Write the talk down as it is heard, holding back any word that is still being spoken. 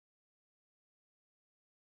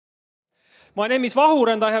My name is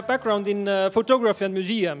Vahur, and I have background in photography and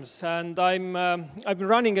museums. And I've been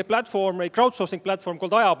running a platform, a crowdsourcing platform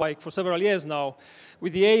called Ajapaik for several years now,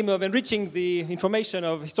 with the aim of enriching the information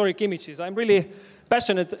of historic images. I'm really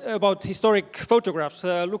passionate about historic photographs.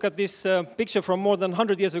 Look at this picture from more than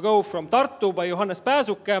 100 years ago from Tartu by Johannes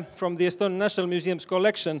Pääsuke from the Estonian National Museum's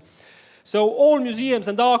collection. So all museums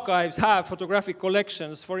and archives have photographic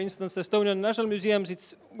collections. For instance, the Estonian National Museum,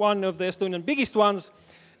 it's one of the Estonian biggest ones.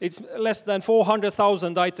 It's less than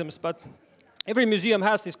 400,000 items, but every museum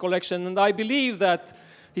has this collection, and I believe that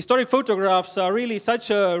historic photographs are really such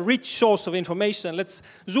a rich source of information. Let's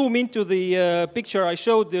zoom into the picture I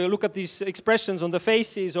showed. Look at these expressions on the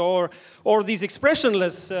faces, or these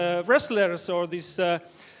expressionless wrestlers, or these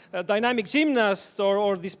dynamic gymnasts,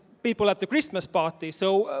 or these people at the Christmas party.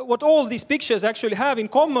 So what all these pictures actually have in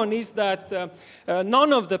common is that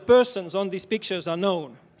none of the persons on these pictures are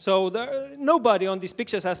known. So nobody on these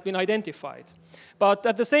pictures has been identified. But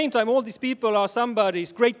at the same time, all these people are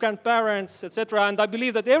somebody's great-grandparents, etc. And I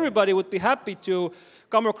believe that everybody would be happy to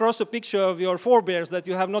come across a picture of your forebears that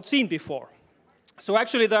you have not seen before. So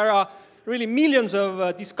actually, there are really millions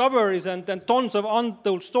of discoveries and tons of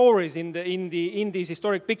untold stories in these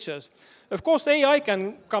historic pictures. Of course, AI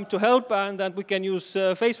can come to help, and we can use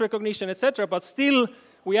face recognition, etc. But still,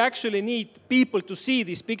 we actually need people to see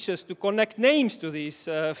these pictures, to connect names to these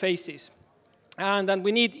faces. And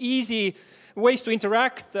we need easy ways to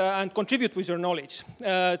interact and contribute with your knowledge.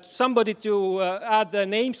 Somebody to add the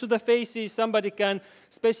names to the faces, somebody can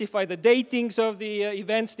specify the datings of the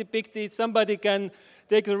events depicted, somebody can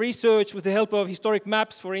take the research with the help of historic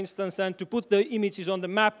maps, for instance, and to put the images on the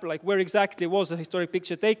map, like where exactly was the historic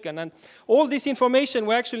picture taken. And all this information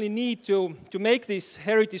we actually need to make this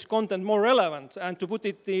heritage content more relevant and to put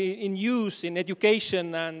it in use in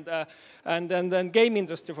education and game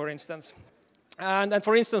industry, for instance. And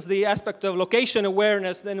for instance, the aspect of location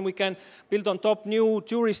awareness, then we can build on top new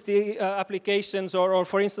touristy applications, or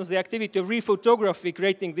for instance, the activity of rephotography,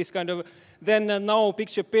 creating this kind of then and now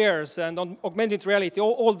picture pairs, and on augmented reality.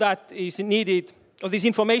 All that is needed, or this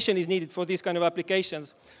information is needed for these kind of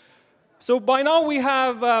applications. So by now we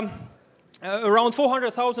have around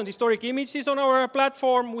 400,000 historic images on our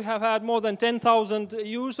platform. We have had more than 10,000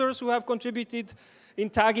 users who have contributed in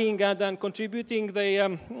tagging and contributing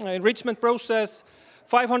the enrichment process.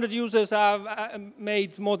 500 users have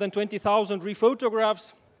made more than 20,000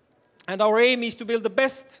 rephotographs. And our aim is to build the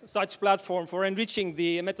best such platform for enriching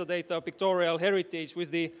the metadata pictorial heritage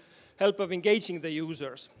with the help of engaging the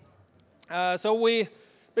users. So we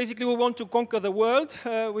want to conquer the world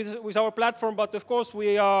with our platform, but of course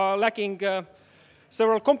we are lacking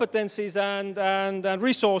several competencies and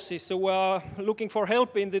resources. So we are looking for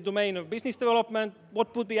help in the domain of business development.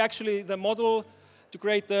 What would be actually the model to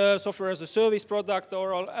create a software as a service product,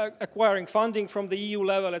 or acquiring funding from the EU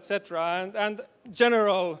level, etc. And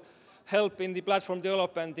general help in the platform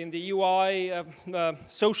development, in the UI,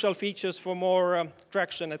 social features for more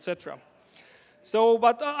traction, etc. So,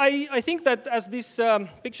 but I think that as this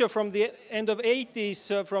picture from the end of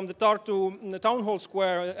 80s, from the Tartu Town Hall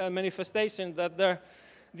Square manifestation, that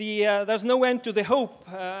there's no end to the hope,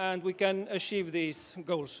 and we can achieve these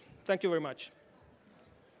goals. Thank you very much.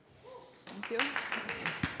 Thank you.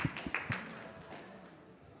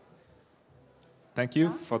 Thank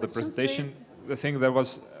you for the presentation. Please. The thing that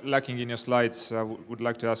was lacking in your slides, I would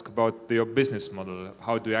like to ask about your business model.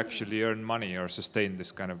 How do you actually earn money or sustain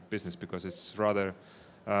this kind of business? Because it's rather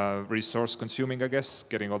resource consuming, I guess,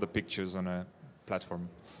 getting all the pictures on a platform.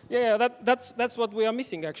 Yeah, that's what we are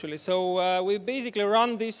missing, actually. So we basically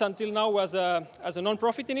run this until now as a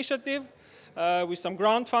non-profit initiative with some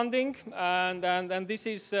grant funding. And this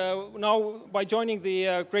is now, by joining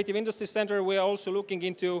the Creative Industries Centre, we are also looking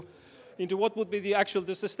into what would be the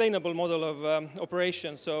sustainable model of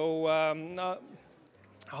operation. So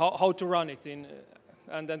how to run it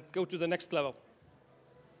and then go to the next level.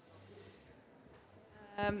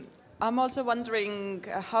 I'm also wondering,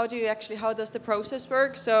 how does the process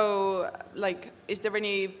work? So, like, is there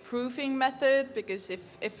any proofing method? Because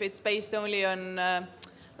if it's based only on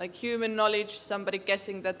like human knowledge, somebody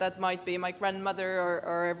guessing that might be my grandmother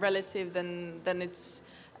or a relative, then it's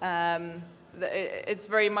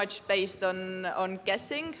very much based on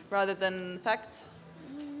guessing rather than facts.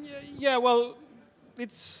 Yeah, well,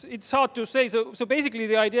 it's hard to say. So basically,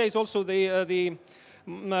 the idea is also that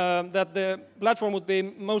the platform would be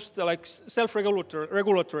most like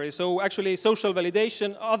self-regulatory. So actually, social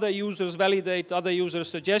validation, other users validate other users'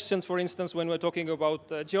 suggestions. For instance, when we're talking about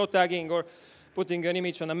geotagging or putting an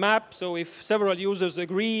image on a map. So if several users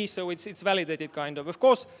agree, so it's validated kind of. Of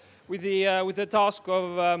course, with the task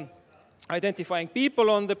of identifying people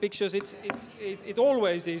on the pictures. It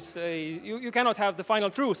always is, you cannot have the final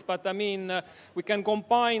truth, but I mean, we can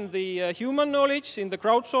combine the human knowledge in the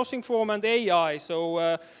crowdsourcing form and AI.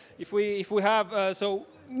 So if we have, so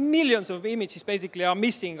millions of images basically are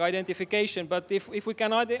missing identification, but if we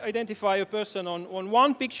can identify a person on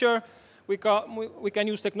one picture, we can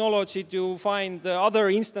use technology to find other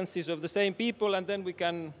instances of the same people, and then we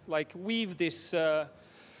can like weave this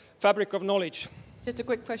fabric of knowledge. Just a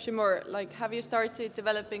quick question more, like have you started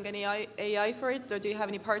developing any AI for it, or do you have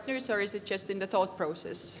any partners, or is it just in the thought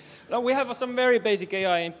process? No, we have some very basic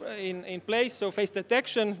AI in place, so face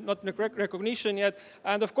detection, not recognition yet.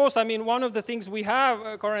 And of course, I mean, one of the things we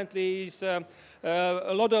have currently is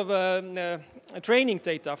a lot of training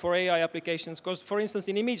data for AI applications, because for instance,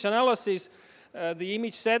 in image analysis, the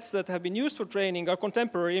image sets that have been used for training are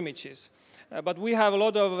contemporary images. But we have a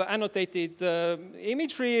lot of annotated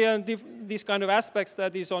imagery and these kind of aspects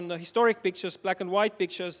that is on the historic pictures, black and white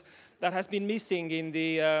pictures, that has been missing in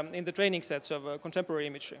the training sets of contemporary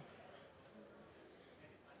imagery.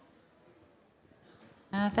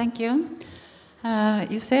 Thank you.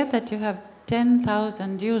 You said that you have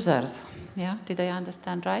 10,000 users. Yeah, did I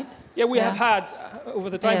understand right? Yeah, we have had over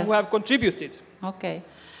the time who have contributed. Okay.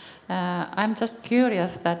 I'm just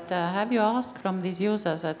curious that have you asked from these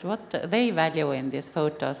users that what they value in these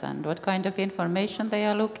photos and what kind of information they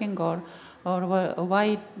are looking, or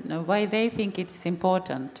why they think it's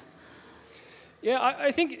important? Yeah,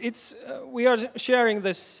 I think it's we are sharing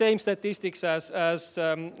the same statistics as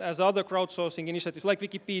other crowdsourcing initiatives, like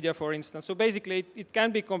Wikipedia, for instance. So basically, it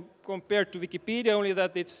can be compared to Wikipedia, only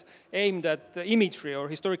that it's aimed at imagery or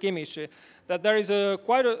historic imagery. That there is a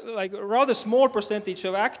rather small percentage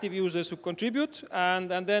of active users who contribute, and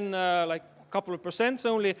then like a couple of percent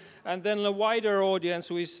only, and then a wider audience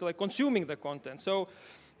who is like consuming the content. So.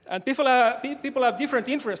 And people have different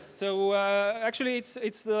interests, so actually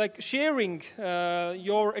it's like sharing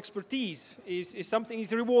your expertise is something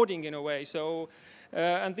is rewarding in a way. So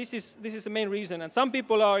and this is the main reason. And some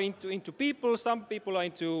people are into people, some people are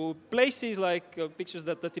into places, like pictures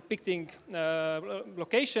that are depicting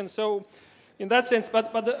locations. So in that sense,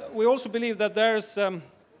 but we also believe that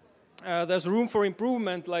there's room for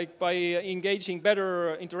improvement, like by engaging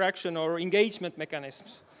better interaction or engagement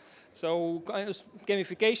mechanisms. So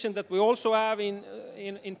gamification that we also have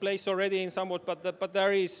in place already in somewhat, but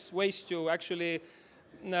there is ways to actually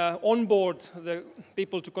onboard the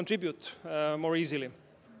people to contribute more easily.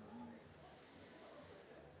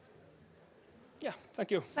 Yeah,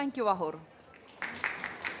 thank you. Thank you, Vahur.